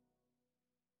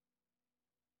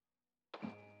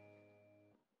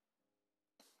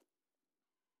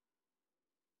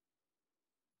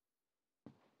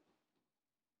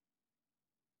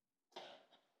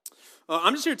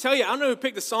I'm just here to tell you, I don't know who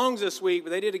picked the songs this week,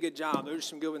 but they did a good job. Those are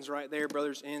some good ones right there,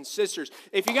 brothers and sisters.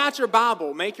 If you got your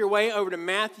Bible, make your way over to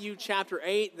Matthew chapter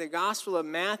 8, the Gospel of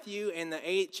Matthew in the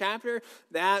 8th chapter.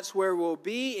 That's where we'll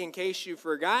be. In case you've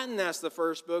forgotten, that's the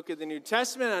first book of the New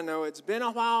Testament. I know it's been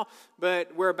a while,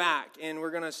 but we're back, and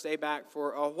we're going to stay back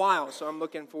for a while, so I'm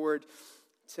looking forward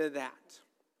to that.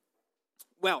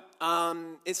 Well,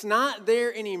 it's not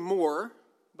there anymore,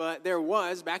 but there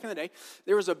was, back in the day,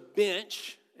 there was a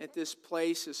bench at this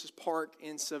place, this park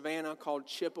in Savannah called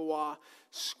Chippewa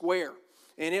Square.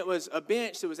 And it was a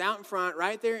bench that was out in front,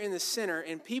 right there in the center,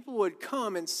 and people would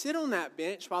come and sit on that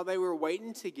bench while they were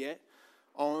waiting to get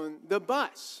on the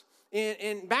bus.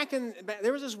 And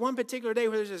there was this one particular day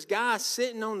where there was this guy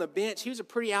sitting on the bench. He was a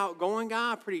pretty outgoing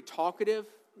guy, a pretty talkative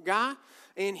guy,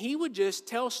 and he would just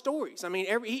tell stories. I mean,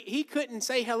 he couldn't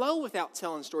say hello without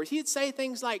telling stories. He'd say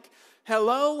things like,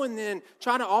 hello, and then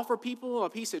try to offer people a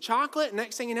piece of chocolate.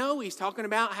 Next thing you know, he's talking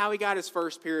about how he got his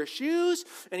first pair of shoes,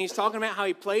 and he's talking about how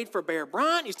he played for Bear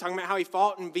Bryant. He's talking about how he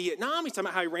fought in Vietnam. He's talking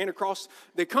about how he ran across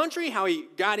the country, how he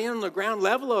got in on the ground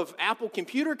level of Apple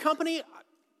Computer Company.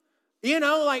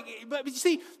 But you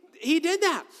see, he did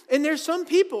that. And there's some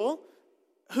people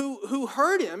who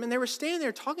heard him, and they were standing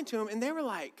there talking to him, and they were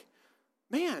like,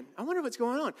 man, I wonder what's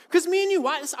going on. Because me and you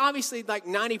watch, it's obviously like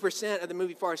 90% of the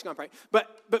movie Forrest Gump, right?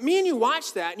 But me and you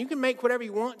watch that, and you can make whatever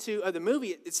you want to of the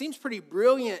movie. It seems pretty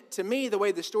brilliant to me, the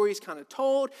way the story is kind of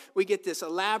told. We get this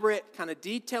elaborate kind of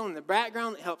detail in the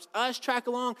background that helps us track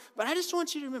along. But I just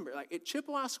want you to remember, like at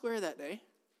Chippewa Square that day,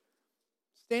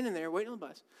 standing there waiting on the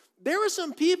bus, there were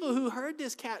some people who heard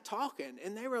this cat talking,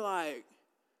 and they were like,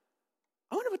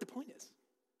 I wonder what the point is.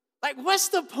 Like, what's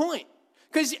the point?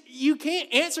 Because you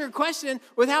can't answer a question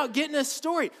without getting a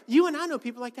story. You and I know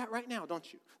people like that right now,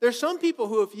 don't you? There's some people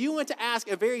who, if you went to ask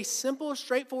a very simple,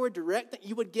 straightforward, direct,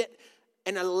 you would get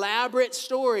an elaborate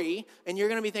story, and you're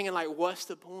going to be thinking, like, what's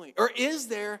the point? Or is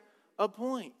there a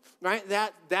point? Right?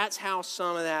 That's how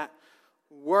some of that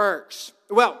works.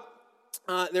 Well,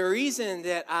 the reason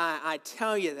that I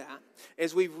tell you that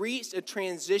is we've reached a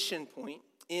transition point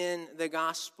in the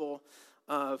Gospel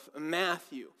of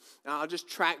Matthew. I'll just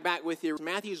track back with you.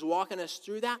 Matthew's walking us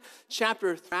through that.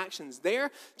 Chapter 3 actions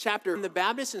there. Chapter John the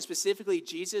Baptist, and specifically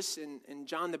Jesus and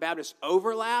John the Baptist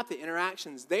overlap, the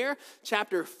interactions there.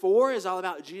 Chapter 4 is all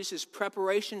about Jesus'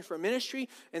 preparation for ministry,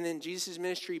 and then Jesus'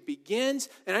 ministry begins.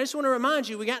 And I just want to remind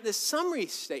you, we got this summary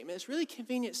statement, this really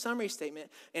convenient summary statement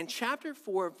in chapter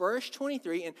 4, verse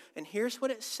 23, and here's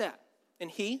what it said. And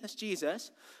he, that's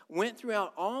Jesus, went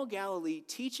throughout all Galilee,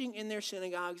 teaching in their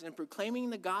synagogues and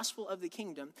proclaiming the gospel of the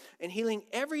kingdom and healing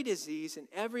every disease and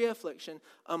every affliction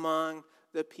among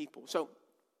the people. So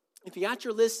if you got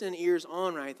your listening ears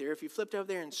on right there, if you flipped over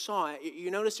there and saw it,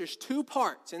 you notice there's two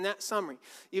parts in that summary.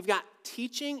 You've got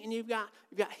teaching and you've got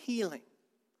healing.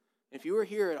 If you were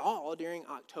here at all during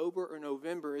October or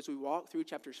November as we walked through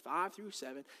chapters 5 through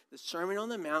 7, the Sermon on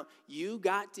the Mount, you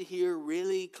got to hear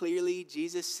really clearly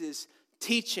Jesus'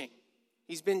 teaching.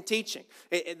 He's been teaching.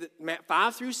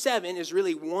 5 through 7 is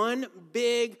really one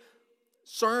big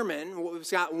sermon.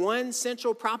 It's got one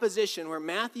central proposition where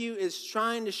Matthew is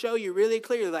trying to show you really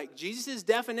clearly, like Jesus'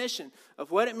 definition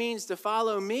of what it means to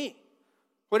follow me.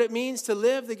 What it means to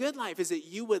live the good life is that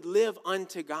you would live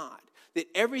unto God. That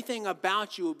everything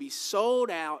about you will be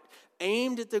sold out,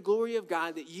 aimed at the glory of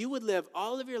God. That you would live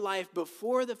all of your life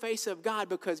before the face of God,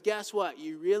 because guess what?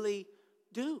 You really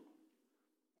do.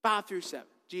 5 through 7,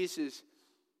 Jesus'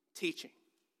 teaching.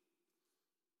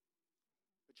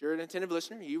 But you're an attentive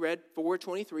listener. You read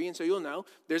 4:23, and so you'll know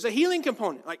there's a healing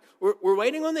component. Like, we're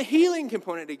waiting on the healing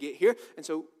component to get here. And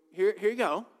so here you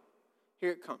go. Here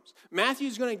it comes.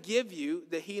 Matthew's going to give you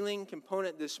the healing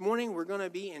component this morning. We're going to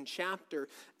be in chapter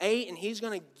 8, and he's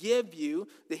going to give you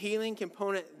the healing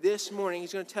component this morning.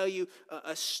 He's going to tell you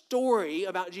a story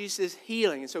about Jesus'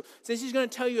 healing. And so since he's going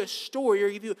to tell you a story or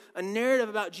give you a narrative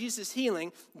about Jesus'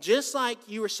 healing, just like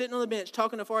you were sitting on the bench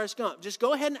talking to Forrest Gump, just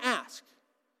go ahead and ask,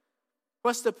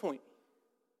 what's the point?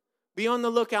 Be on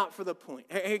the lookout for the point.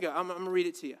 Here you go. I'm going to read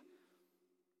it to you.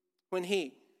 When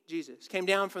he, Jesus, came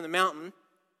down from the mountain,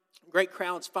 great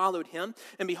crowds followed him,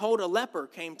 and behold, a leper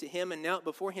came to him and knelt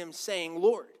before him, saying,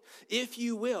 Lord, if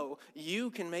you will, you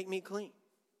can make me clean.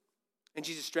 And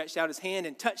Jesus stretched out his hand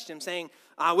and touched him, saying,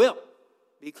 I will,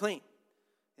 be clean.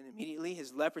 And immediately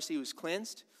his leprosy was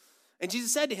cleansed. And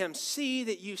Jesus said to him, see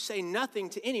that you say nothing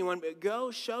to anyone, but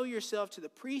go show yourself to the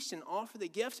priest and offer the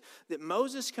gift that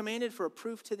Moses commanded for a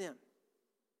proof to them.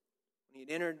 When he had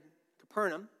entered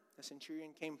Capernaum, a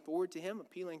centurion came forward to him,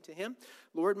 appealing to him,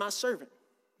 Lord, my servant,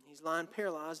 he's lying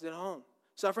paralyzed at home,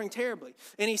 suffering terribly.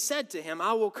 And he said to him,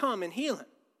 I will come and heal him.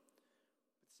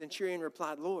 The centurion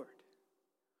replied, Lord,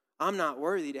 I'm not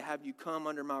worthy to have you come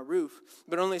under my roof,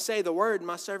 but only say the word, and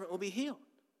my servant will be healed.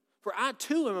 For I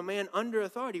too am a man under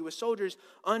authority with soldiers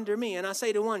under me. And I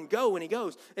say to one, go, and he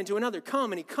goes. And to another,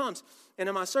 come, and he comes. And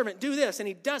to my servant, do this, and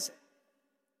he does it.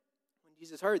 When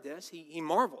Jesus heard this, he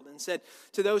marveled and said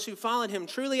to those who followed him,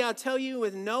 truly I tell you,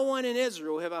 with no one in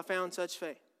Israel have I found such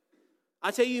faith. I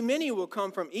tell you, many will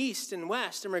come from east and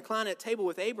west and recline at table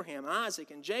with Abraham, Isaac,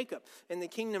 and Jacob in the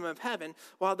kingdom of heaven,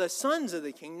 while the sons of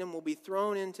the kingdom will be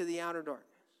thrown into the outer darkness.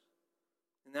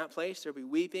 In that place there will be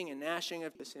weeping and gnashing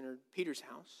of teeth. Entered Peter's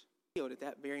house, healed at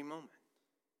that very moment.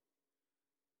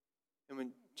 And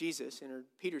when Jesus entered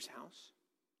Peter's house,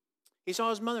 he saw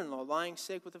his mother-in-law lying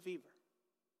sick with a fever.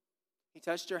 He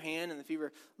touched her hand, and the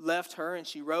fever left her, and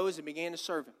she rose and began to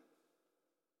serve him.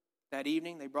 That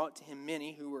evening, they brought to him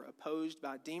many who were oppressed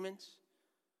by demons,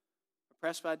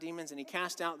 and he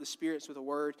cast out the spirits with a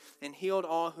word and healed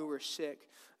all who were sick.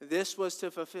 This was to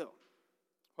fulfill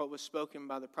what was spoken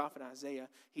by the prophet Isaiah.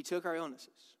 He took our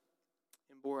illnesses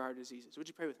and bore our diseases. Would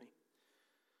you pray with me?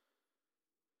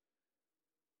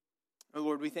 Oh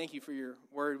Lord, we thank you for your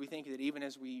word. We thank you that even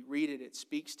as we read it, it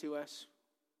speaks to us.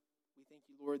 We thank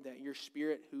you, Lord, that your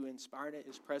Spirit who inspired it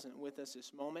is present with us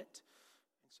this moment.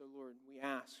 And so, Lord, we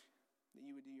ask that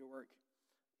you would do your work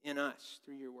in us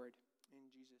through your word. In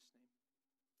Jesus'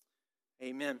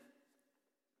 name, amen.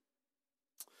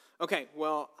 Okay,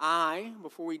 well,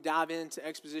 before we dive into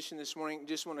exposition this morning,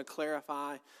 just want to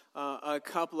clarify a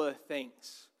couple of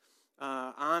things.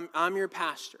 I'm your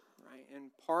pastor, right?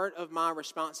 And part of my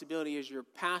responsibility as your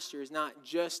pastor is not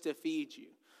just to feed you.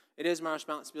 It is my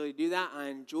responsibility to do that. I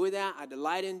enjoy that. I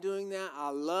delight in doing that. I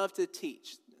love to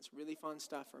teach. It's really fun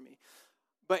stuff for me.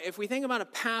 But if we think about a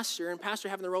pastor, and pastor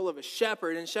having the role of a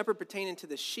shepherd, and shepherd pertaining to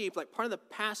the sheep, like part of the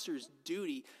pastor's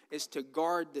duty is to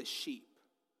guard the sheep.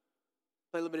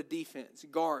 Play a little bit of defense,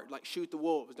 guard, like shoot the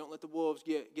wolves. Don't let the wolves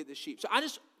get the sheep. So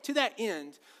to that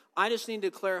end, I just need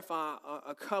to clarify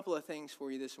a couple of things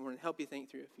for you this morning, help you think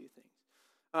through a few things.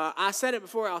 I said it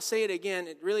before, I'll say it again.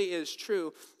 It really is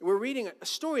true. We're reading a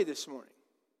story this morning.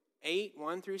 8,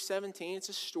 1 through 17. It's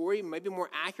a story, maybe more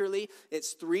accurately,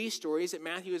 it's 3 stories that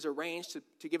Matthew has arranged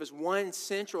to give us one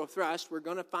central thrust. We're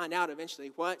going to find out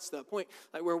eventually what's the point.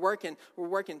 Like we're working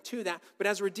to that. But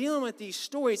as we're dealing with these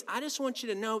stories, I just want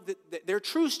you to know that they're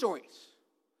true stories.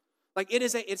 Like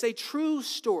it's a true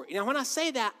story. Now, when I say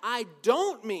that, I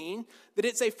don't mean that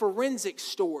it's a forensic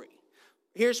story.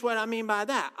 Here's what I mean by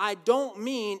that. I don't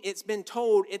mean it's been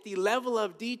told at the level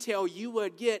of detail you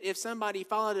would get if somebody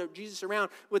followed Jesus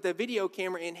around with a video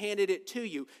camera and handed it to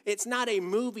you. It's not a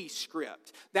movie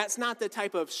script. That's not the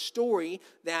type of story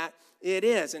that it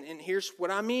is. And here's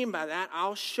what I mean by that.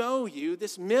 I'll show you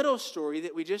this middle story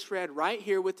that we just read right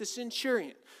here with the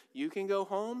centurion. You can go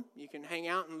home. You can hang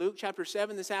out in Luke chapter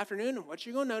 7 this afternoon. And what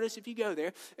you're going to notice if you go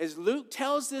there is Luke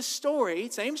tells this story,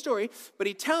 same story, but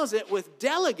he tells it with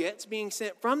delegates being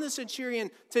sent from the centurion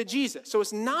to Jesus. So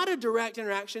it's not a direct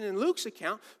interaction in Luke's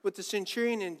account with the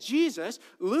centurion and Jesus.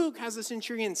 Luke has the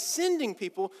centurion sending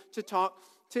people to talk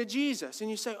to Jesus. And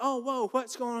you say, oh, whoa,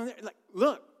 what's going on there? Like,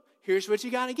 look. Here's what you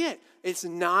got to get. It's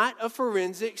not a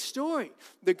forensic story.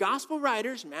 The gospel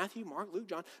writers, Matthew, Mark, Luke,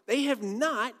 John, they have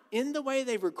not, in the way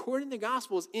they've recorded the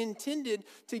gospels, intended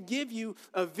to give you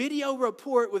a video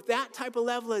report with that type of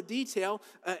level of detail,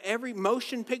 every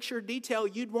motion picture detail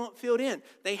you'd want filled in.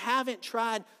 They haven't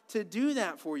tried to do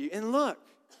that for you. And look,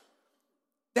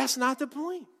 that's not the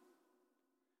point.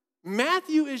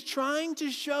 Matthew is trying to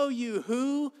show you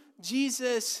who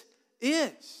Jesus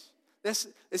is.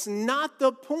 It's not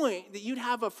the point that you'd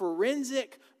have a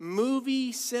forensic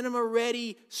movie,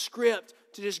 cinema-ready script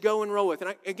to just go and roll with.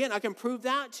 And I can prove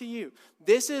that to you.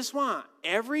 This is why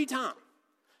every time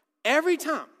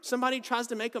somebody tries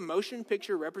to make a motion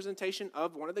picture representation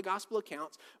of one of the gospel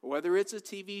accounts, whether it's a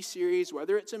TV series,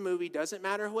 whether it's a movie, doesn't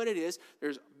matter what it is,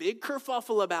 there's a big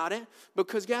kerfuffle about it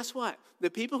because guess what? The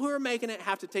people who are making it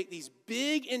have to take these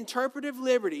big interpretive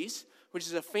liberties, which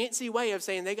is a fancy way of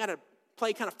saying they got to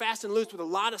play kind of fast and loose with a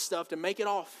lot of stuff to make it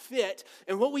all fit.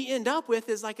 And what we end up with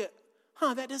is like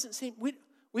that doesn't seem,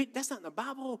 that's not in the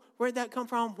Bible. Where'd that come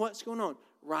from? What's going on?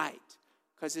 Right,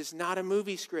 because it's not a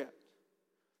movie script.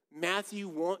 Matthew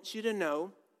wants you to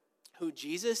know who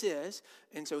Jesus is,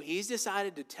 and so he's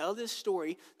decided to tell this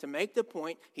story to make the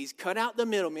point. He's cut out the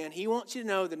middleman. He wants you to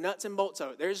know the nuts and bolts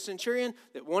of it. There's a centurion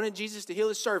that wanted Jesus to heal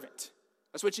his servant.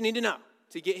 That's what you need to know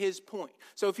to get his point.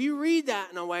 So if you read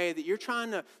that in a way that you're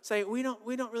trying to say, we don't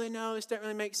really know, this doesn't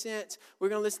really make sense, we're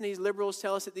going to listen to these liberals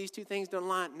tell us that these two things don't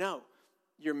align. No,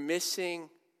 you're missing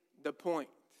the point.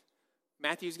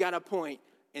 Matthew's got a point,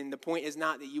 and the point is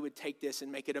not that you would take this and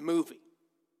make it a movie.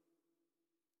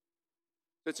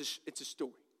 It's a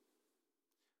story.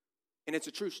 And it's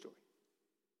a true story.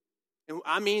 And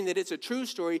I mean that it's a true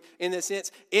story in the sense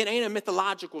it ain't a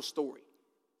mythological story.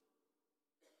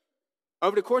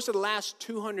 Over the course of the last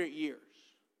 200 years,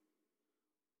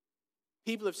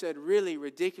 people have said really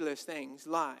ridiculous things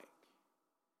like,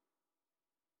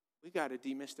 we got to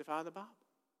demystify the Bible.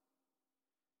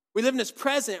 We live in this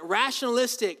present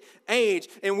rationalistic age,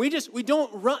 and we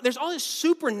don't run. There's all this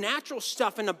supernatural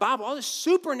stuff in the Bible, all this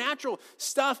supernatural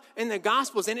stuff in the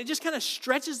Gospels, and it just kind of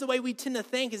stretches the way we tend to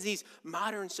think as these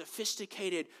modern,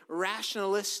 sophisticated,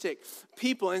 rationalistic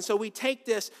people. And so we take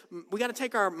this, we got to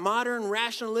take our modern,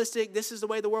 rationalistic, this is the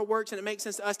way the world works, and it makes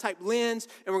sense to us type lens,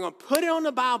 and we're going to put it on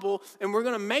the Bible, and we're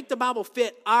going to make the Bible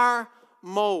fit our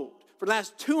mold. For the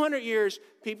last 200 years,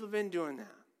 people have been doing that.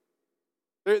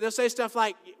 They'll say stuff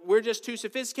like, we're just too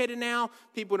sophisticated now.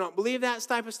 People don't believe that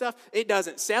type of stuff. It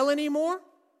doesn't sell anymore.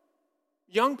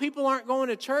 Young people aren't going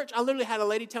to church. I literally had a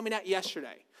lady tell me that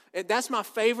yesterday. That's my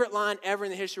favorite line ever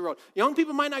in the history of the world. Young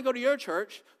people might not go to your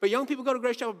church, but young people go to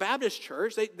Grace Chapel Baptist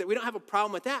Church. We don't have a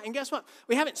problem with that. And guess what?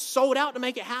 We haven't sold out to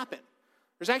make it happen.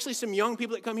 There's actually some young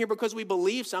people that come here because we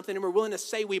believe something and we're willing to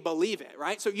say we believe it,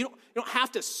 right? So you don't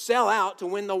have to sell out to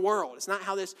win the world. It's not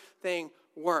how this thing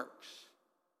works.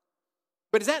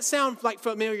 But does that sound like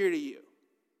familiar to you?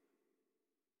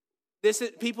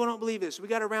 People don't believe this. We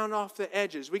got to round off the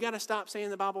edges. We got to stop saying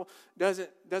the Bible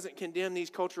doesn't condemn these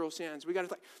cultural sins. We got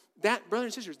to that, brothers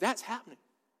and sisters. That's happening.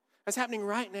 That's happening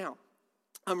right now.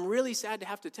 I'm really sad to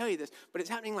have to tell you this, but it's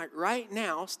happening like right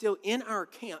now, still in our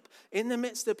camp, in the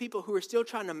midst of people who are still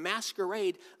trying to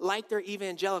masquerade like they're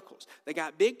evangelicals. They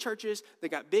got big churches, they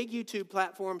got big YouTube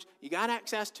platforms, you got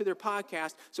access to their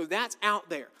podcast, so that's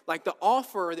out there. Like the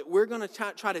offer that we're going to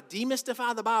try to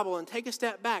demystify the Bible and take a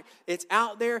step back, it's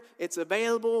out there, it's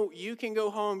available, you can go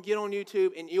home, get on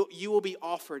YouTube, and you will be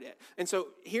offered it. And so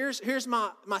here's my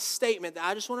statement that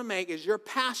I just want to make as your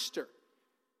pastor.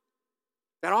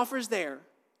 That offer is there.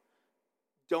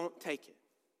 Don't take it.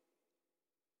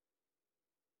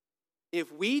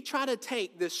 If we try to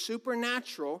take the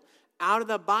supernatural out of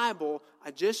the Bible,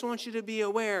 I just want you to be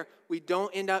aware we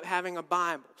don't end up having a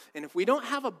Bible. And if we don't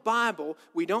have a Bible,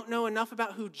 we don't know enough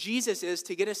about who Jesus is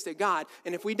to get us to God.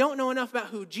 And if we don't know enough about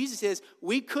who Jesus is,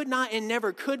 we could not and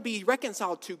never could be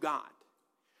reconciled to God.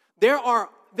 There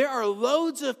are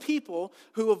loads of people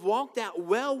who have walked that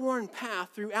well-worn path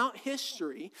throughout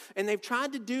history, and they've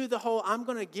tried to do the whole, I'm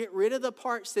going to get rid of the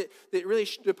parts that really,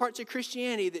 the parts of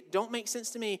Christianity that don't make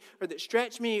sense to me, or that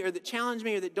stretch me, or that challenge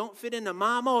me, or that don't fit into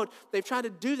my mold. They've tried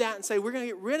to do that and say, we're going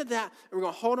to get rid of that, and we're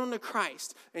going to hold on to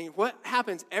Christ. And what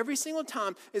happens every single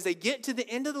time is they get to the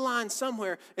end of the line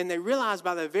somewhere, and they realize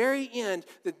by the very end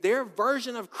that their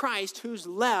version of Christ, who's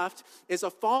left, is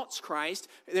a false Christ.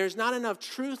 There's not enough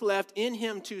truth left in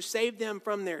him to save them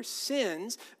from their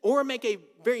sins or make a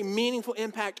very meaningful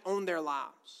impact on their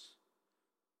lives.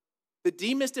 The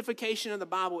demystification of the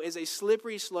Bible is a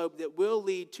slippery slope that will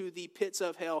lead to the pits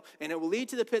of hell, and it will lead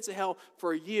to the pits of hell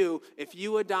for you if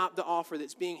you adopt the offer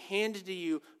that's being handed to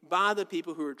you by the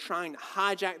people who are trying to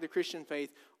hijack the Christian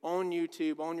faith on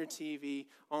YouTube, on your TV,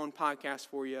 on podcasts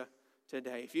for you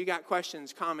today. If you got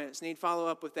questions, comments, need follow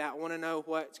up with that, want to know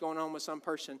what's going on with some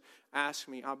person, ask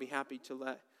me. I'll be happy to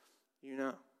let you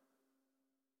know.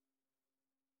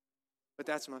 But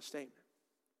that's my statement.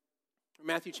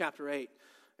 Matthew chapter 8.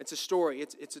 It's a story.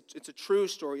 It's a true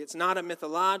story. It's not a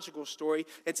mythological story.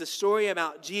 It's a story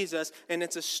about Jesus, and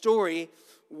it's a story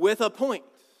with a point.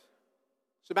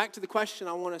 So back to the question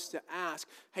I want us to ask.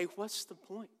 Hey, what's the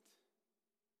point?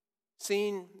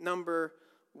 Scene number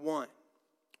 1,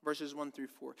 verses 1 through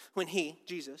 4. When he,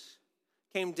 Jesus,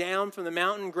 came down from the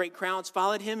mountain, great crowds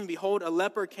followed him, and behold, a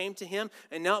leper came to him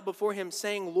and knelt before him,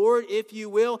 saying, Lord, if you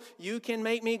will, you can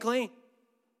make me clean.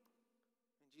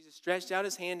 And Jesus stretched out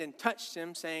his hand and touched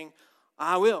him, saying,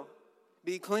 I will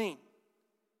be clean.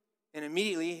 And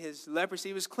immediately his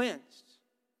leprosy was cleansed.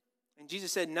 And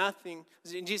Jesus said to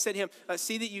him,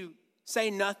 see that you say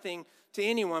nothing to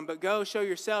anyone, but go show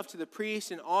yourself to the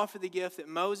priest and offer the gift that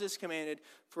Moses commanded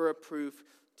for a proof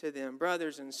to them.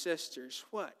 Brothers and sisters,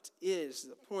 what is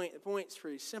the point? The point's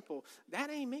pretty simple. That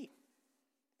ain't me.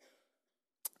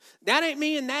 That ain't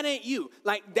me and that ain't you.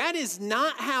 Like, that is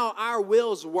not how our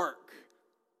wills work.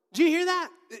 Do you hear that?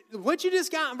 What you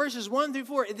just got in verses 1 through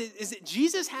 4 is that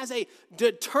Jesus has a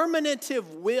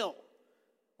determinative will.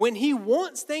 When he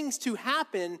wants things to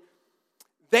happen,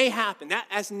 they happen.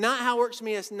 That's not how it works for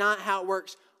me. That's not how it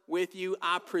works with you,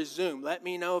 I presume. Let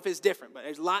me know if it's different. But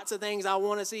there's lots of things I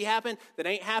want to see happen that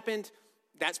ain't happened.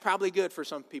 That's probably good for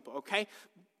some people, okay?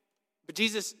 But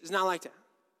Jesus is not like that.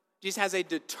 Jesus has a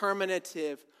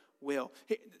determinative will.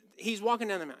 He's walking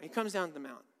down the mountain. He comes down the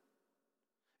mountain.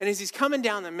 And as he's coming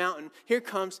down the mountain, here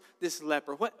comes this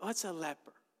leper. What's a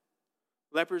leper?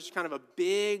 Leper is kind of a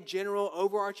big, general,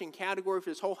 overarching category for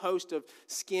this whole host of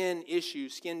skin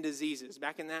issues, skin diseases.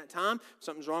 Back in that time, if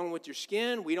something's wrong with your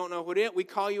skin, we don't know what it is, we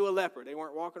call you a leper. They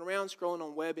weren't walking around scrolling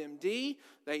on WebMD.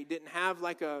 They didn't have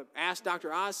like a Ask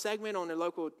Dr. Oz segment on their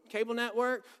local cable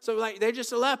network. So they're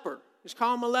just a leper. Just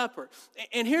call them a leper.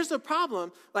 And here's the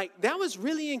problem. That was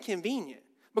really inconvenient.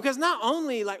 Because not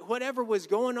only whatever was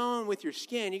going on with your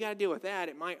skin, you got to deal with that.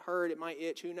 It might hurt, it might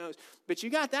itch, who knows. But you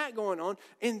got that going on.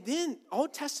 And then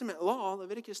Old Testament law,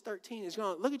 Leviticus 13, is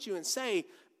going to look at you and say,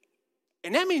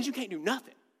 and that means you can't do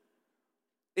nothing.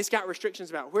 It's got restrictions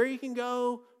about where you can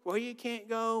go, where you can't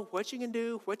go, what you can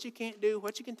do, what you can't do,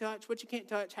 what you can touch, what you can't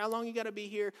touch, how long you got to be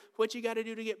here, what you got to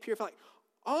do to get purified.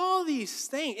 All these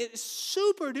things, it's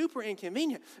super duper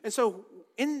inconvenient. And so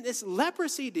in this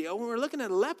leprosy deal, when we're looking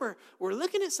at a leper, we're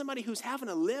looking at somebody who's having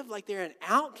to live like they're an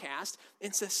outcast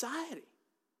in society.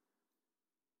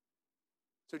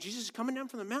 So Jesus is coming down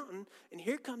from the mountain, and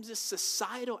here comes this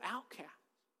societal outcast.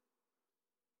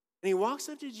 And he walks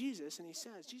up to Jesus and he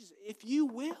says, Jesus, if you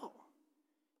will,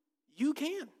 you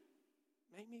can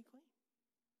make me clean.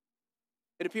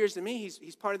 It appears to me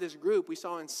he's part of this group we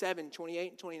saw in 7, 28,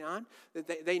 and 29,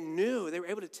 that they knew, they were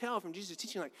able to tell from Jesus'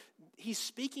 teaching, he's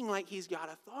speaking like he's got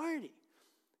authority.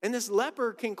 And this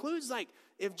leper concludes,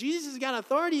 if Jesus has got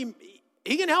authority,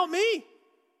 he can help me.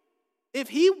 If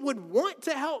he would want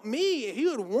to help me, if he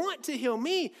would want to heal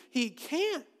me, he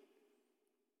can.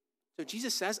 So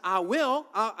Jesus says, I will,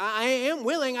 I am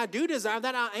willing, I do desire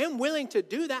that, I am willing to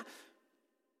do that.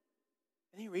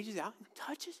 And he reaches out and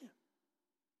touches him.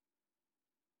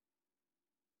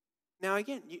 Now,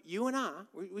 again, you and I,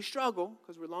 we struggle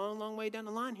because we're a long, long way down the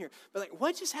line here. But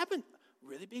what just happened?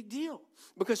 Really big deal.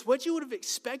 Because what you would have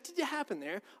expected to happen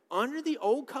there under the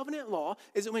old covenant law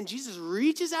is that when Jesus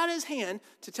reaches out his hand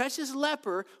to touch this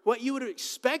leper, what you would have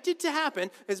expected to happen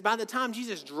is by the time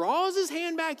Jesus draws his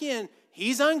hand back in,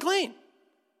 he's unclean.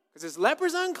 Because this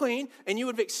leper's unclean, and you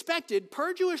would have expected,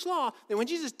 per Jewish law, that when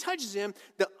Jesus touches him,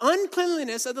 the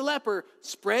uncleanliness of the leper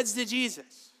spreads to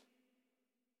Jesus.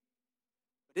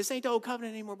 This ain't the old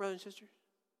covenant anymore, brothers and sisters.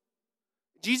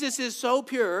 Jesus is so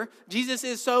pure, Jesus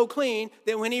is so clean,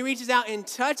 that when he reaches out and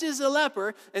touches the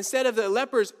leper, instead of the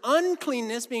leper's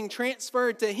uncleanness being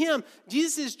transferred to him,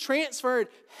 Jesus has transferred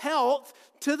health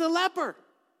to the leper.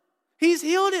 He's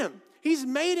healed him. He's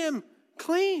made him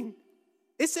clean.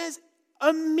 It says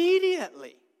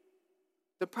immediately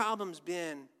the problem's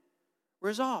been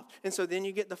resolved. And so then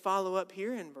you get the follow-up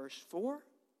here in verse 4.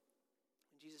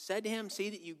 Jesus said to him, see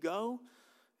that you go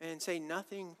and say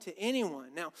nothing to anyone.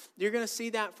 Now, you're going to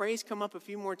see that phrase come up a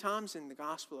few more times in the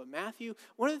Gospel of Matthew.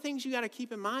 One of the things you got to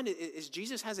keep in mind is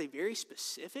Jesus has a very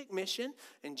specific mission,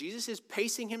 and Jesus is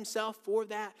pacing himself for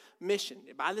that mission.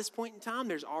 By this point in time,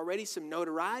 there's already some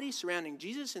notoriety surrounding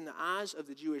Jesus in the eyes of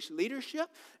the Jewish leadership,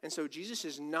 and so Jesus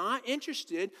is not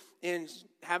interested in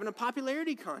having a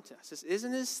popularity contest. This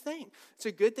isn't his thing. It's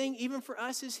a good thing even for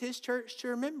us as his church to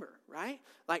remember, right?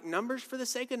 Numbers for the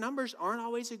sake of numbers aren't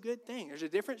always a good thing. There's a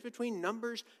difference between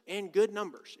numbers and good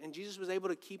numbers. And Jesus was able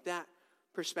to keep that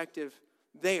perspective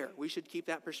there. We should keep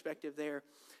that perspective there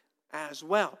as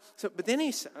well. But then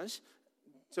he says,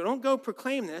 so don't go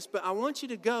proclaim this, but I want you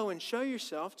to go and show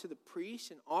yourself to the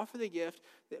priests and offer the gift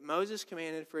that Moses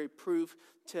commanded for a proof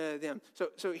to them.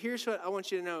 So here's what I want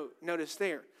you to notice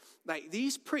there.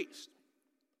 These priests,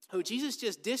 who Jesus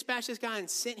just dispatched this guy and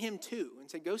sent him to and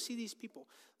said, go see these people.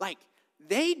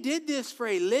 They did this for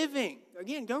a living.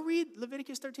 Again, go read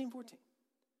Leviticus 13, 14.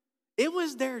 It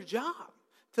was their job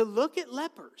to look at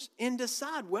lepers and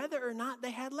decide whether or not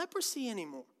they had leprosy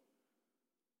anymore.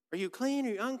 Are you clean? Are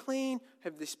you unclean?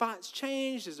 Have the spots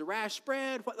changed? Is the rash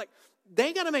spread?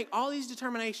 They got to make all these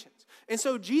determinations. And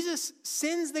so Jesus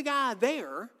sends the guy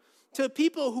there to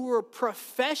people who were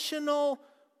professional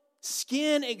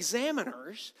skin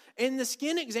examiners, and the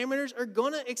skin examiners are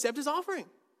going to accept his offering.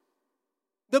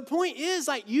 The point is,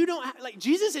 you don't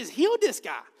Jesus has healed this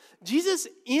guy. Jesus,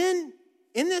 in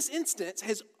this instance,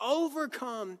 has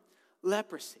overcome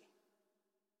leprosy.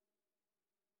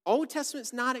 Old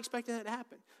Testament's not expecting that to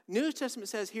happen. New Testament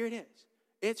says, here it is.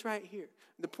 It's right here.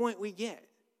 The point we get,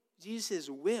 Jesus'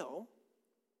 will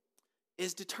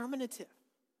is determinative.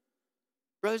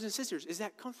 Brothers and sisters, is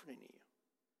that comforting to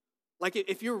you?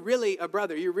 If you're really a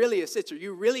brother, you're really a sister,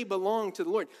 you really belong to the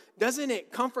Lord, doesn't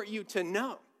it comfort you to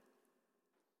know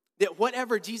that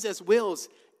whatever Jesus wills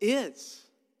is?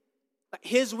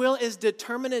 His will is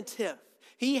determinative.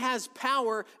 He has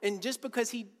power, and just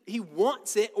because he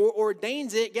wants it or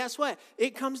ordains it, guess what?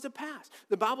 It comes to pass.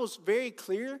 The Bible's very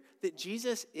clear that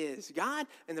Jesus is God,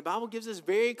 and the Bible gives us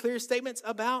very clear statements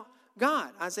about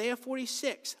God. Isaiah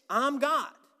 46, I'm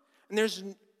God, and there's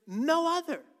no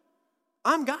other.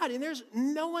 I'm God, and there's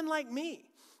no one like me.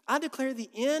 I declare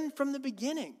the end from the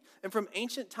beginning, and from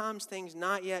ancient times things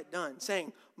not yet done,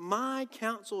 saying, my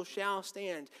counsel shall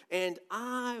stand, and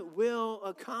I will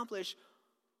accomplish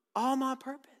all my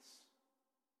purpose.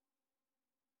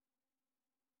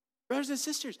 Brothers and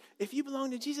sisters, if you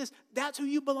belong to Jesus, that's who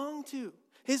you belong to.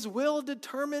 His will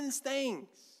determines things.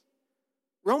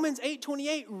 Romans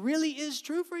 8:28 really is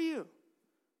true for you.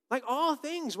 Like all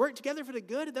things work together for the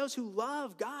good of those who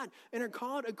love God and are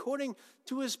called according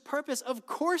to his purpose. Of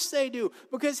course they do,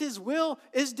 because his will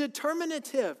is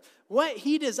determinative. What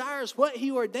he desires, what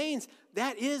he ordains,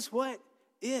 that is what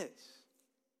is.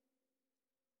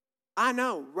 I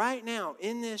know right now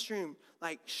in this room,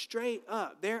 like straight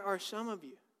up, there are some of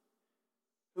you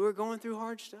who are going through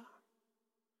hard stuff.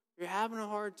 You're having a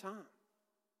hard time.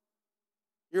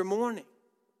 You're mourning.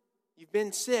 You've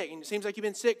been sick, and it seems like you've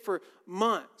been sick for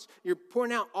months. You're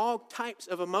pouring out all types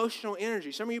of emotional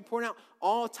energy. Some of you pouring out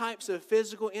all types of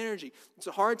physical energy. It's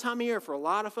a hard time of year for a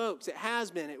lot of folks. It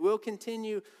has been. It will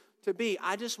continue to be.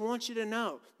 I just want you to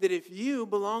know that if you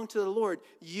belong to the Lord,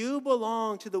 you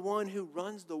belong to the one who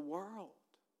runs the world.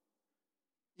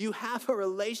 You have a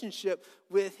relationship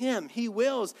with him. He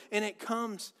wills, and it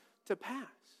comes to pass.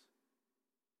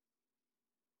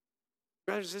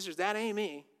 Brothers and sisters, that ain't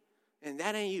me, and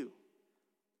that ain't you.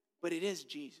 But it is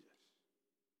Jesus.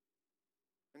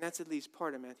 And that's at least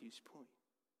part of Matthew's point.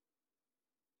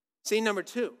 Scene number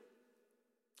 2,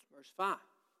 verse 5.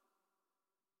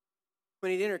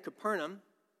 When he'd entered Capernaum,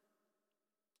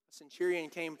 a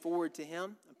centurion came forward to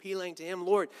him, appealing to him,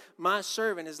 Lord, my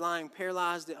servant is lying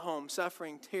paralyzed at home,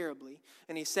 suffering terribly.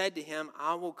 And he said to him,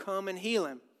 I will come and heal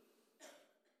him.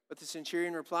 But the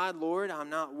centurion replied, Lord, I'm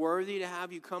not worthy to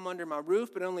have you come under my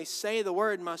roof, but only say the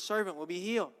word, and my servant will be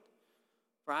healed.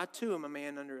 For I too am a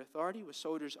man under authority with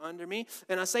soldiers under me.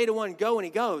 And I say to one, go, and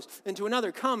he goes. And to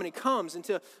another, come, and he comes. And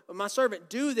to my servant,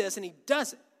 do this, and he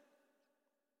does it.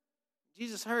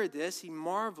 Jesus heard this. He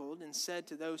marveled and said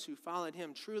to those who followed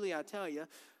him, truly I tell you,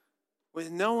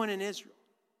 with no one in Israel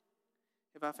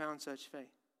have I found such faith.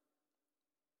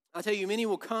 I tell you, many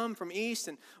will come from east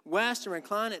and west and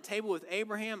recline at table with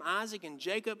Abraham, Isaac, and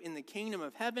Jacob in the kingdom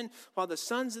of heaven, while the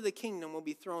sons of the kingdom will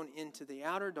be thrown into the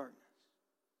outer darkness.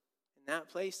 In that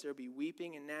place there will be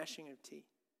weeping and gnashing of teeth.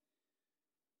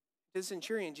 To the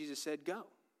centurion, Jesus said, go.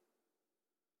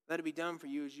 Let it be done for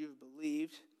you as you have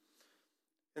believed.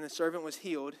 And the servant was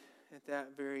healed at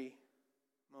that very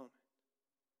moment.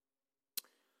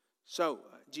 So,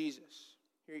 Jesus,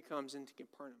 here he comes into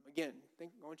Capernaum. Again, I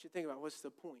want you to think about what's the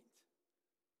point.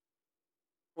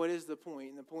 What is the point?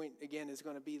 And the point, again, is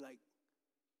going to be like,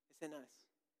 it's in us.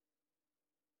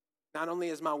 Not only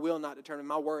is my will not determined,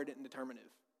 my word isn't determinative.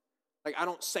 Like, I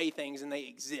don't say things and they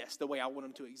exist the way I want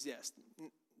them to exist.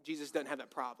 Jesus doesn't have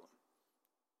that problem.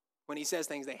 When he says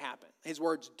things, they happen. His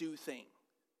words do things.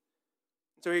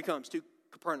 So here he comes to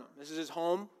Capernaum. This is his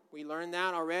home. We learned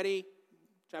that already.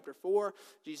 Chapter 4,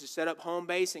 Jesus set up home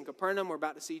base in Capernaum. We're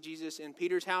about to see Jesus in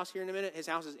Peter's house here in a minute. His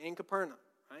house is in Capernaum,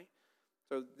 right?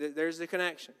 So there's the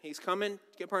connection. He's coming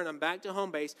to Capernaum, back to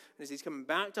home base. And as he's coming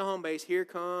back to home base, here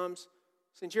comes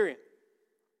centurion.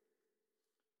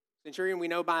 Centurion, we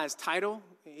know by his title,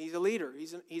 he's a leader.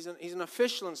 He's an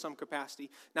official in some capacity.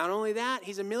 Not only that,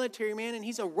 he's a military man, and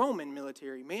he's a Roman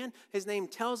military man. His name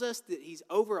tells us that he's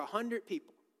over 100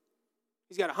 people.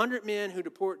 He's got 100 men who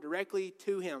report directly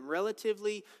to him.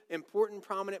 Relatively important,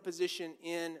 prominent position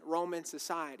in Roman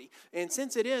society. And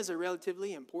since it is a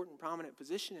relatively important, prominent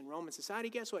position in Roman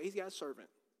society, guess what? He's got a servant.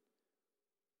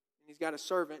 And he's got a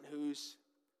servant who's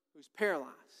paralyzed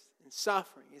and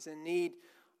suffering, is in need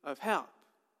of help.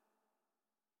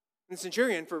 And the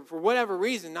centurion, for whatever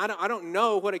reason, I don't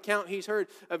know what account he's heard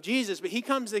of Jesus, but he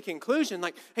comes to the conclusion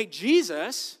like, hey,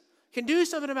 Jesus can do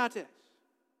something about this.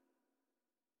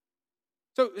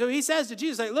 So he says to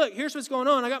Jesus, like, look, here's what's going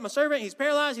on. I got my servant. He's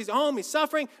paralyzed. He's at home. He's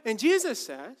suffering. And Jesus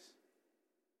says,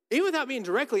 even without being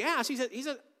directly asked, he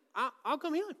said, I'll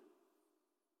come heal him.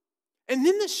 And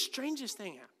then the strangest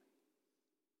thing happened.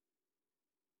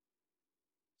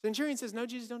 The centurion says, no,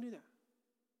 Jesus, don't do that.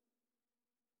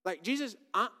 Like, Jesus,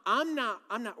 I'm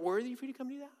not worthy for you to come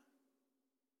do that.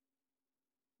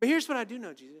 But here's what I do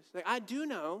know, Jesus. Like, I do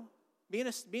know, being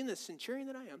the centurion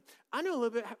that I am, I know a little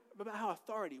bit about how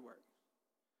authority works.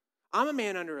 I'm a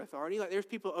man under authority. Like, there's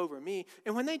people over me.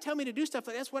 And when they tell me to do stuff,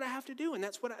 like, that's what I have to do. And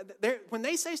that's what when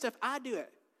they say stuff, I do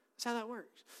it. That's how that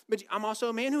works. But I'm also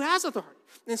a man who has authority.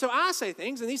 And so I say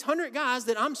things, and these 100 guys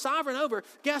that I'm sovereign over,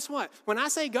 guess what? When I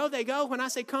say go, they go. When I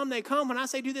say come, they come. When I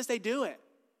say do this, they do it.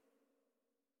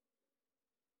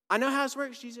 I know how this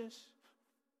works, Jesus.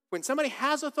 When somebody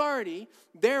has authority,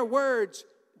 their words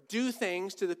do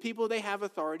things to the people they have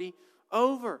authority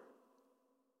over.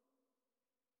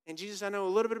 And Jesus, I know a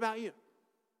little bit about you.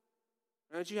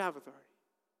 I know that you have authority.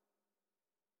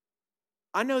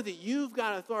 I know that you've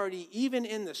got authority even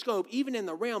in the scope, even in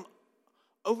the realm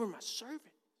over my servant.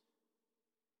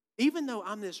 Even though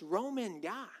I'm this Roman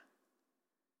guy,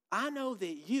 I know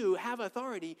that you have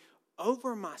authority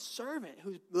over my servant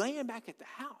who's laying back at the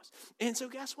house. And so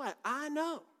guess what? I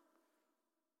know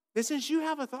that since you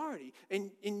have authority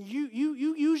and you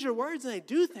use your words and they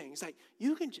do things, like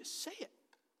you can just say it.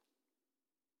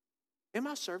 And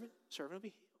my servant will be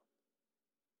healed.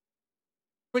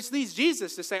 Which leads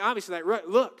Jesus to say, obviously, like,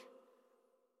 look,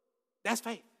 that's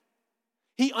faith.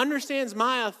 He understands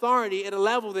my authority at a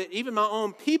level that even my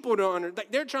own people don't understand.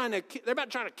 Like they're about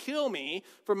trying to kill me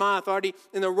for my authority,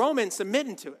 and the Romans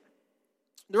submitting to it.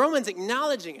 The Romans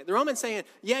acknowledging it. The Romans saying,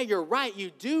 yeah, you're right,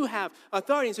 you do have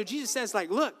authority. And so Jesus says,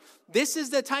 like, look, this is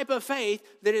the type of faith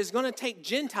that is going to take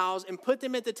Gentiles and put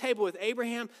them at the table with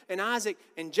Abraham and Isaac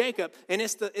and Jacob. And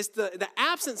it's the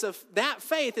absence of that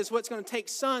faith is what's going to take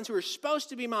sons who are supposed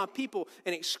to be my people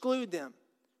and exclude them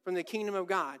from the kingdom of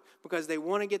God because they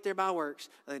want to get there by works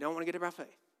and they don't want to get there by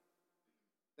faith.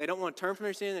 They don't want to turn from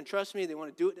their sin and trust me. They want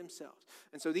to do it themselves.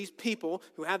 And so these people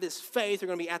who have this faith are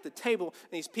going to be at the table,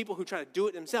 and these people who try to do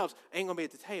it themselves ain't going to be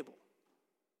at the table.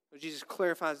 So Jesus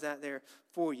clarifies that there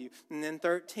for you. And then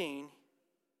 13,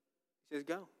 he says,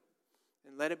 go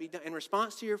and let it be done. In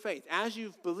response to your faith, as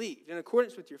you've believed, in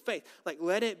accordance with your faith, like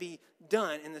let it be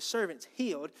done. And the servant's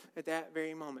healed at that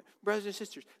very moment. Brothers and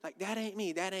sisters, like that ain't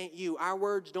me, that ain't you. Our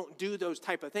words don't do those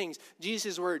type of things.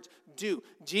 Jesus' words do.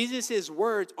 Jesus'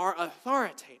 words are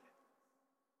authoritative.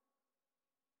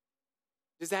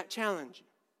 Does that challenge you?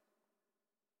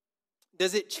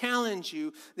 Does it challenge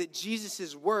you that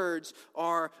Jesus' words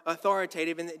are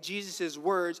authoritative and that Jesus'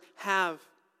 words have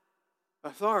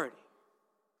authority?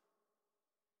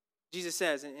 Jesus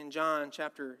says in John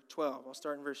chapter 12, I'll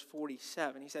start in verse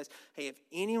 47. He says, hey, if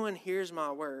anyone hears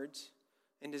my words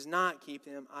and does not keep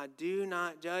them, I do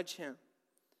not judge him.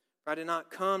 For I did not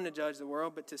come to judge the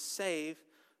world, but to save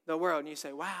the world. And you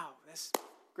say, wow, that's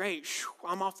great.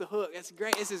 I'm off the hook. That's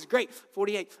great. This is great.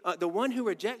 48, the one who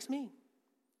rejects me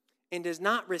and does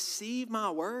not receive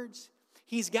my words,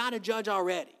 he's got a judge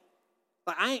already.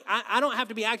 Like I don't have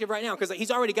to be active right now because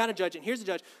he's already got a judge. And here's the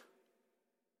judge.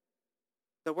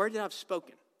 The word that I've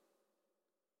spoken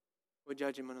will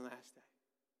judge him on the last day.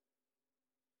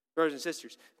 Brothers and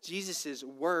sisters, Jesus'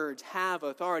 words have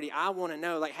authority. I want to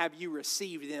know, like, have you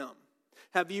received them?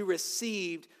 Have you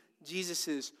received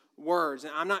Jesus' words?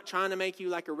 And I'm not trying to make you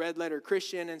like a red letter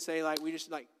Christian and say, like, we just,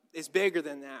 like, it's bigger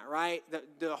than that, right?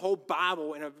 The whole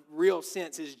Bible, in a real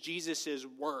sense, is Jesus'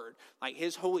 word. Like,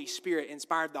 his Holy Spirit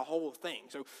inspired the whole thing.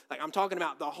 So, like, I'm talking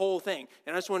about the whole thing.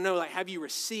 And I just want to know, like, have you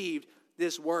received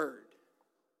this word?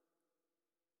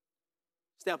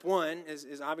 Step one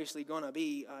is obviously going to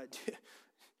be,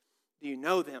 do you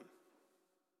know them?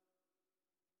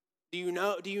 Do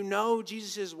you know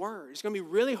Jesus' word? It's going to be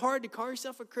really hard to call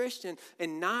yourself a Christian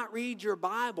and not read your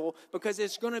Bible because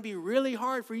it's going to be really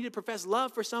hard for you to profess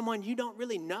love for someone you don't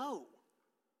really know.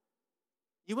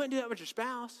 You wouldn't do that with your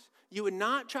spouse. You would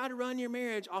not try to run your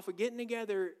marriage off of getting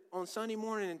together on Sunday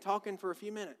morning and talking for a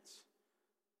few minutes.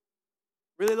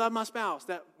 Really love my spouse.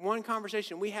 That one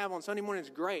conversation we have on Sunday morning is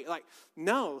great. Like,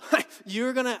 no,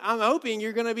 I'm hoping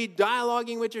you're going to be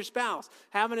dialoguing with your spouse,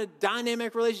 having a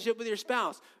dynamic relationship with your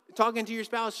spouse, talking to your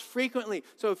spouse frequently.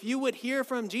 So if you would hear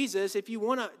from Jesus, if you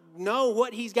want to know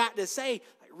what he's got to say,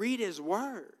 like, read his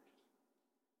word.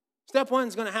 Step one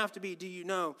is going to have to be, do you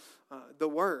know the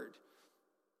word?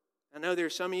 I know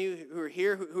there's some of you who are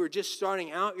here who are just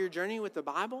starting out your journey with the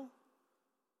Bible.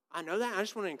 I know that. I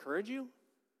just want to encourage you.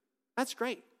 That's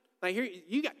great. Like here,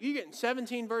 you're getting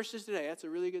 17 verses today. That's a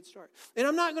really good start. And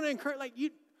I'm not going to encourage, like,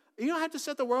 you don't have to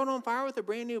set the world on fire with a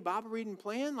brand new Bible reading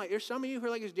plan. Like, there's some of you who are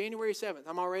like, it's January 7th.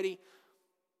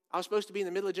 I was supposed to be in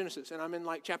the middle of Genesis, and I'm in,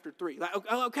 like, chapter 3.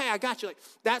 Like, okay, I got you. Like,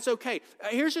 that's okay.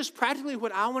 Here's just practically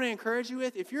what I want to encourage you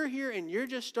with. If you're here and you're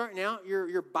just starting out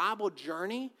your Bible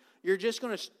journey, you're just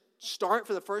going to start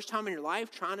for the first time in your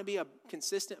life trying to be a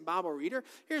consistent Bible reader,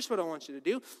 here's what I want you to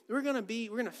do. We're going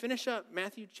to finish up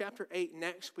Matthew chapter 8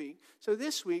 next week. So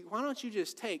this week, why don't you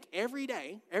just take every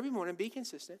day, every morning, be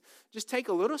consistent. Just take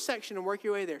a little section and work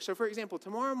your way there. So for example,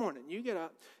 tomorrow morning, you get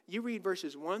up, you read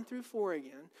verses 1 through 4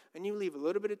 again, and you leave a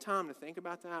little bit of time to think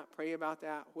about that, pray about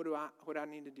that. What do I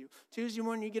need to do? Tuesday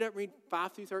morning, you get up, read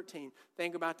 5 through 13.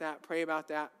 Think about that, pray about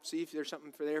that, see if there's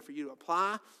something there for you to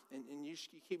apply, and you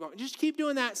keep on. Just keep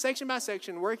doing that section by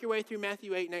section. Work your way through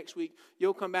Matthew 8 next week.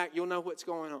 You'll come back. You'll know what's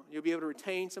going on. You'll be able to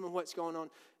retain some of what's going on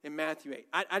in Matthew 8.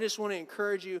 I just want to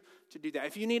encourage you to do that.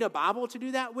 If you need a Bible to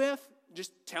do that with,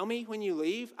 just tell me when you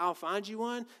leave. I'll find you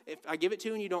one. If I give it to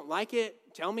you and you don't like it,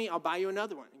 tell me. I'll buy you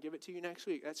another one and give it to you next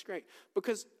week. That's great.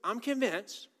 Because I'm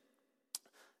convinced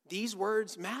these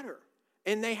words matter.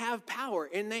 And they have power,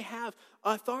 and they have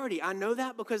authority. I know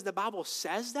that because the Bible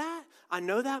says that. I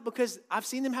know that because I've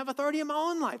seen them have authority in my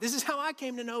own life. This is how I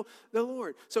came to know the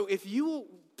Lord. So if you will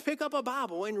pick up a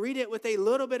Bible and read it with a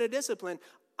little bit of discipline,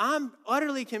 I'm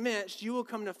utterly convinced you will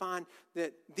come to find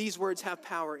that these words have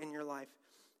power in your life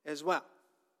as well.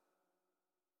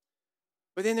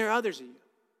 But then there are others of you.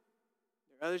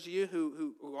 There are others of you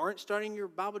who aren't starting your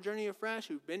Bible journey afresh,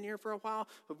 who've been here for a while,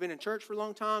 who've been in church for a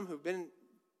long time, who've been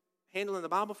handling the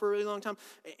Bible for a really long time,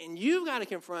 and you've got to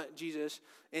confront Jesus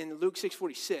in Luke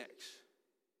 6:46.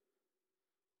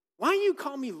 Why do you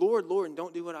call me Lord, Lord, and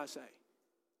don't do what I say?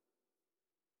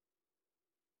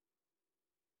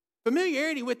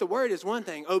 Familiarity with the word is one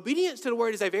thing. Obedience to the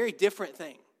word is a very different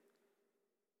thing.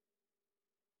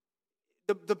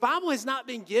 The Bible has not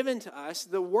been given to us.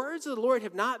 The words of the Lord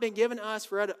have not been given to us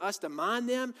for us to mind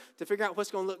them, to figure out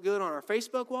what's going to look good on our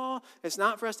Facebook wall. It's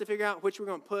not for us to figure out which we're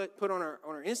going to put on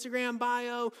our Instagram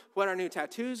bio, what our new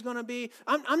tattoo is going to be.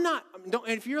 I'm not,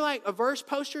 if you're like a verse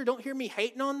poster, don't hear me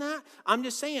hating on that. I'm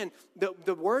just saying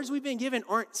the words we've been given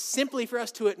aren't simply for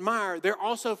us to admire. They're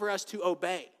also for us to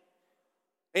obey.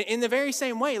 In the very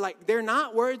same way, like they're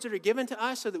not words that are given to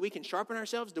us so that we can sharpen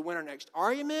ourselves to win our next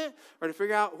argument or to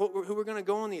figure out who we're going to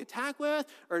go on the attack with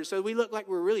or so we look like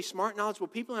we're really smart, knowledgeable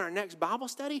people in our next Bible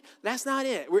study. That's not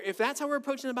it. If that's how we're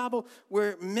approaching the Bible,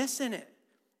 we're missing it.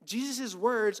 Jesus'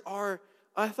 words are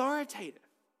authoritative.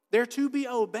 They're to be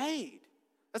obeyed.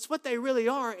 That's what they really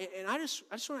are. And I just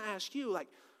want to ask you, like,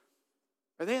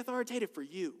 are they authoritative for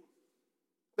you?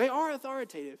 They are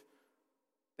authoritative.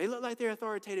 They look like they're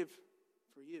authoritative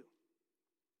for you.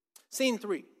 Scene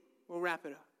 3. We'll wrap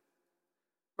it up.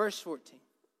 Verse 14.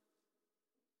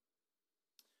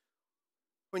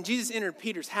 When Jesus entered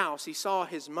Peter's house, he saw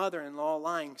his mother-in-law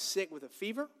lying sick with a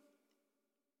fever.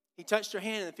 He touched her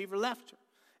hand and the fever left her.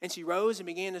 And she rose and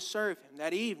began to serve him.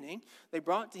 That evening, they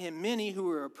brought to him many who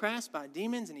were oppressed by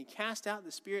demons, and he cast out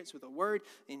the spirits with a word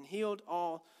and healed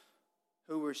all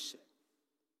who were sick.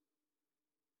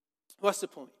 What's the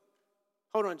point?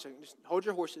 Hold on a second. Just hold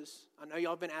your horses. I know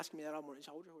y'all have been asking me that all morning. Just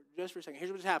hold your horses just for a second.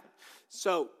 Here's what's happened.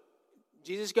 So,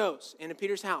 Jesus goes into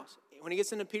Peter's house. When he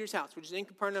gets into Peter's house, which is in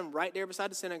Capernaum, right there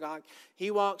beside the synagogue,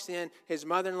 he walks in. His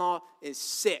mother-in-law is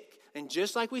sick. And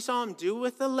just like we saw him do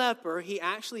with the leper, he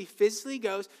actually physically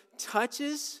goes,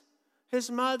 touches his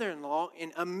mother-in-law,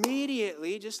 and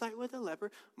immediately, just like with the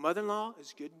leper, mother-in-law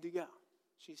is good to go.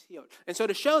 She's healed. And so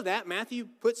to show that, Matthew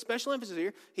puts special emphasis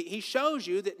here. He shows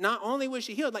you that not only was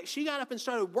she healed, like she got up and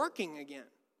started working again.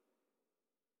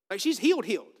 Like she's healed.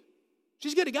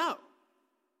 She's good to go.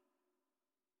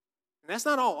 And that's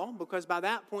not all, because by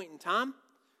that point in time,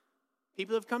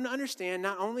 people have come to understand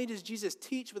not only does Jesus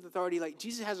teach with authority, like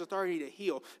Jesus has authority to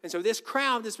heal. And so this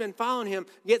crowd that's been following him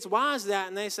gets wise to that,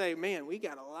 and they say, man, we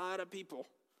got a lot of people.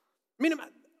 I mean,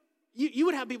 you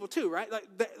would have people too, right? Like,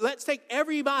 let's take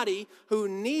everybody who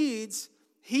needs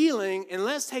healing and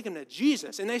let's take them to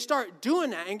Jesus. And they start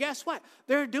doing that. And guess what?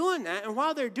 They're doing that. And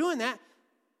while they're doing that,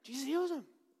 Jesus heals them.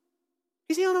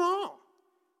 He's healing them all.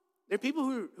 There are people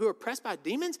who are oppressed by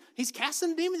demons. He's casting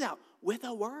the demons out with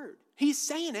a word. He's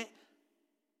saying it,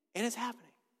 and it's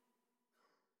happening.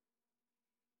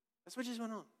 That's what just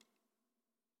went on.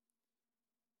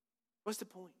 What's the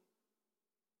point?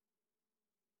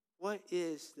 What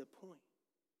is the point?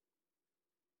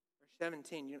 Verse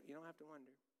 17, you don't have to wonder.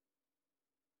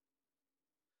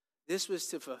 This was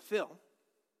to fulfill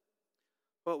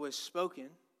what was spoken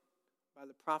by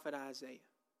the prophet Isaiah.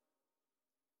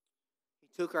 He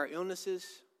took our illnesses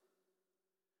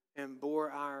and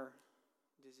bore our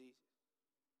diseases.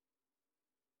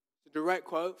 It's a direct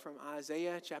quote from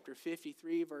Isaiah chapter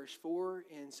 53, verse 4.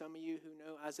 And some of you who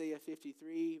know Isaiah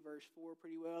 53, verse 4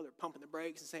 pretty well, they're pumping the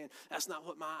brakes and saying, that's not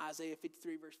what my Isaiah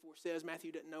 53, verse 4 says.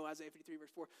 Matthew doesn't know Isaiah 53, verse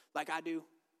 4 like I do.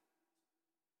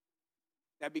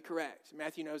 That'd be correct.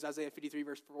 Matthew knows Isaiah 53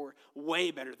 verse 4 way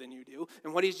better than you do.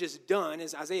 And what he's just done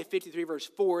is Isaiah 53 verse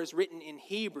 4 is written in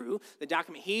Hebrew. The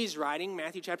document he's writing,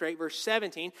 Matthew chapter 8 verse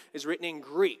 17, is written in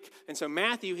Greek. And so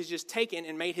Matthew has just taken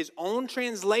and made his own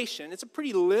translation. It's a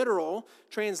pretty literal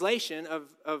translation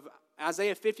of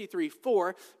Isaiah 53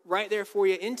 4 right there for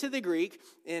you into the Greek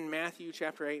in Matthew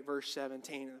chapter 8 verse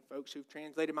 17. And the folks who've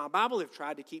translated my Bible have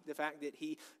tried to keep the fact that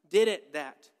he did it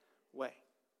that way.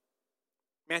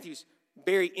 Matthew's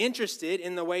very interested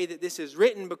in the way that this is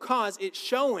written because it's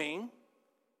showing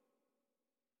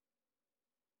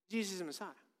Jesus is the Messiah.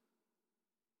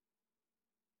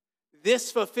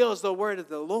 This fulfills the word of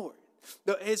the Lord.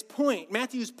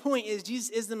 Matthew's point is Jesus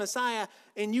is the Messiah,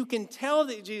 and you can tell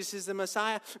that Jesus is the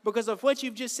Messiah because of what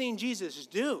you've just seen Jesus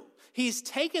do. He's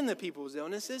taken the people's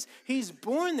illnesses. He's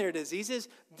borne their diseases.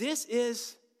 This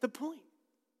is the point.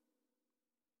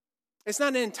 It's not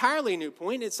an entirely new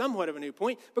point. It's somewhat of a new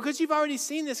point because you've already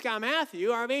seen this guy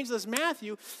Matthew, our evangelist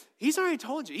Matthew. He's already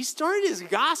told you. He started his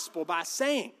gospel by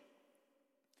saying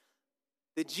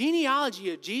the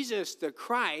genealogy of Jesus the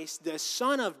Christ, the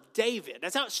son of David.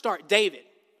 That's how it starts, David.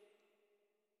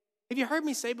 Have you heard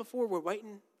me say before we're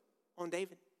waiting on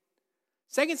David?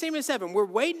 2 Samuel 7, we're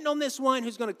waiting on this one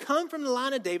who's going to come from the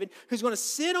line of David, who's going to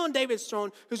sit on David's throne,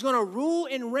 who's going to rule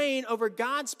and reign over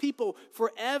God's people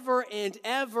forever and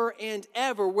ever and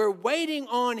ever. We're waiting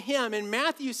on him. And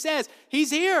Matthew says, he's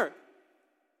here.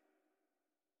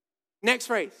 Next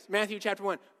phrase, Matthew chapter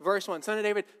 1, verse 1, son of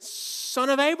David, son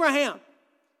of Abraham.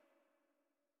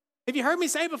 Have you heard me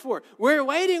say before? We're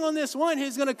waiting on this one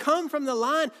who's going to come from the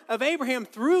line of Abraham,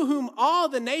 through whom all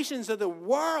the nations of the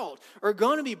world are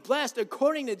going to be blessed,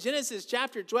 according to Genesis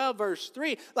chapter 12, verse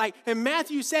 3. And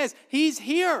Matthew says, he's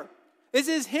here. This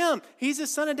is him. He's the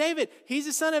son of David. He's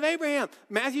the son of Abraham.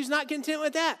 Matthew's not content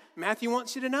with that. Matthew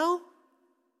wants you to know,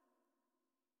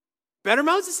 better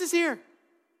Moses is here.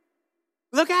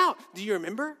 Look out. Do you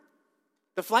remember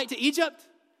the flight to Egypt?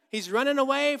 He's running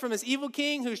away from this evil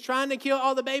king who's trying to kill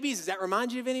all the babies. Does that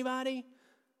remind you of anybody?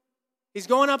 He's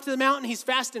going up to the mountain. He's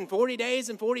fasting 40 days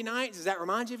and 40 nights. Does that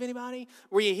remind you of anybody?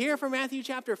 Were you here from Matthew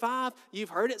chapter 5? You've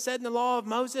heard it said in the law of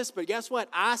Moses, but guess what?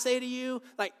 I say to you,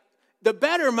 the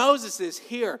better Moses is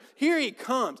here. Here he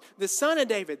comes. The son of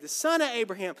David, the son of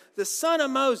Abraham, the son of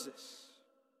Moses.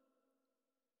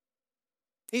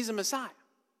 He's a Messiah.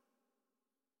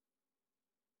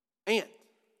 And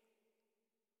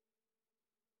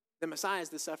the Messiah is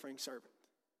the suffering servant.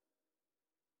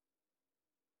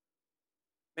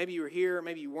 Maybe you were here,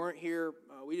 maybe you weren't here.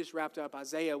 We just wrapped up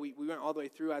Isaiah. We went all the way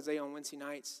through Isaiah on Wednesday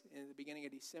nights in the beginning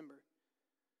of December.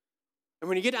 And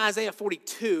when you get to Isaiah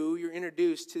 42, you're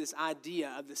introduced to this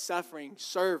idea of the suffering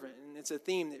servant. And it's a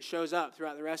theme that shows up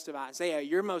throughout the rest of Isaiah.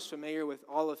 You're most familiar with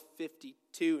all of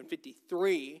 52 and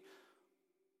 53.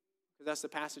 Because that's the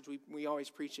passage we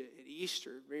always preach at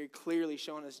Easter, very clearly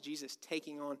showing us Jesus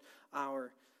taking on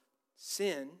our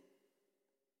sin.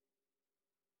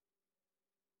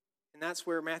 And that's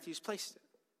where Matthew's placed it.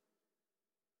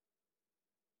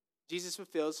 Jesus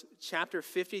fulfills chapter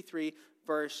 53,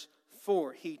 verse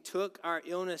 4. He took our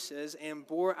illnesses and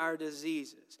bore our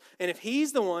diseases. And if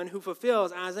he's the one who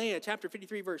fulfills Isaiah chapter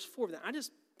 53, verse 4, then I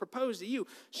just propose to you,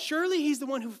 surely he's the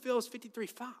one who fulfills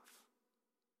 53:5.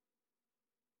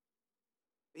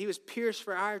 He was pierced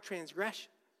for our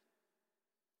transgression.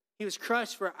 He was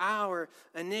crushed for our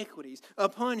iniquities.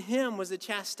 Upon him was the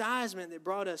chastisement that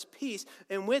brought us peace,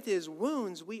 and with his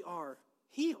wounds we are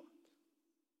healed.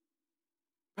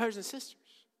 Brothers and sisters,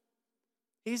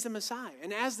 he's the Messiah.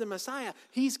 And as the Messiah,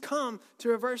 he's come to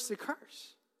reverse the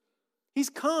curse. He's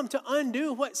come to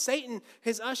undo what Satan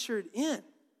has ushered in.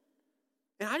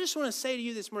 And I just want to say to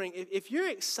you this morning, if you're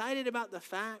excited about the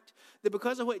fact that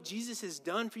because of what Jesus has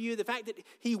done for you, the fact that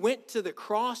he went to the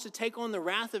cross to take on the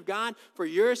wrath of God for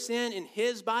your sin in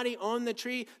his body on the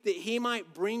tree, that he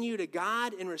might bring you to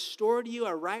God and restore to you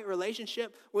a right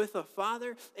relationship with the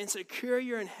Father and secure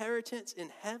your inheritance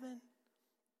in heaven,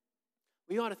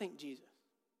 we ought to thank Jesus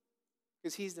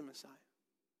because he's the Messiah.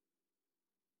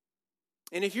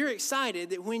 And if you're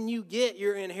excited that when you get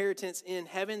your inheritance in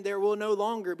heaven, there will no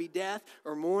longer be death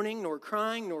or mourning, nor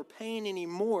crying, nor pain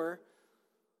anymore,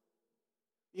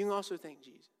 you can also thank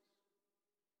Jesus.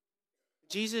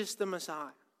 Jesus the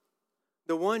Messiah,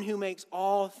 the one who makes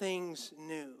all things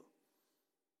new.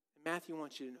 And Matthew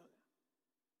wants you to know that.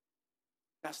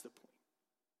 That's the point.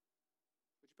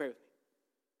 Would you pray with me?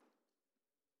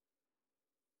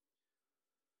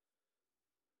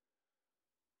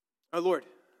 Oh Lord,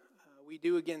 we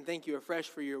do again thank you afresh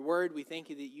for your word. We thank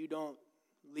you that you don't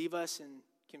leave us in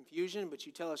confusion, but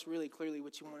you tell us really clearly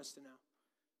what you want us to know.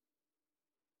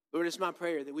 Lord, it's my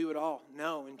prayer that we would all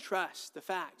know and trust the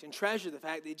fact and treasure the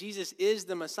fact that Jesus is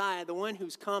the Messiah, the one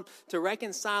who's come to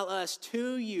reconcile us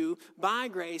to you by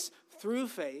grace through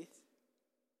faith.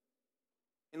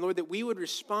 And Lord, that we would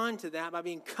respond to that by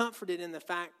being comforted in the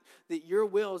fact that your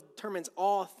will determines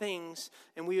all things,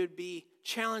 and we would be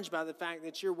challenged by the fact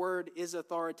that your word is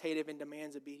authoritative and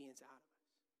demands obedience out of us.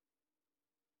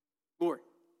 Lord,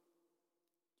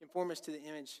 conform us to the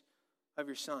image of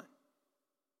your Son,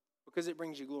 because it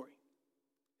brings you glory.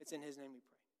 It's in his name we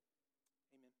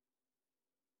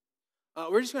pray.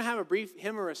 Amen. We're just going to have a brief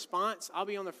hymn of response. I'll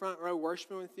be on the front row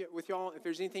worshiping with y'all. If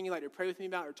there's anything you'd like to pray with me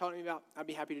about or talk to me about, I'd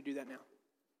be happy to do that now.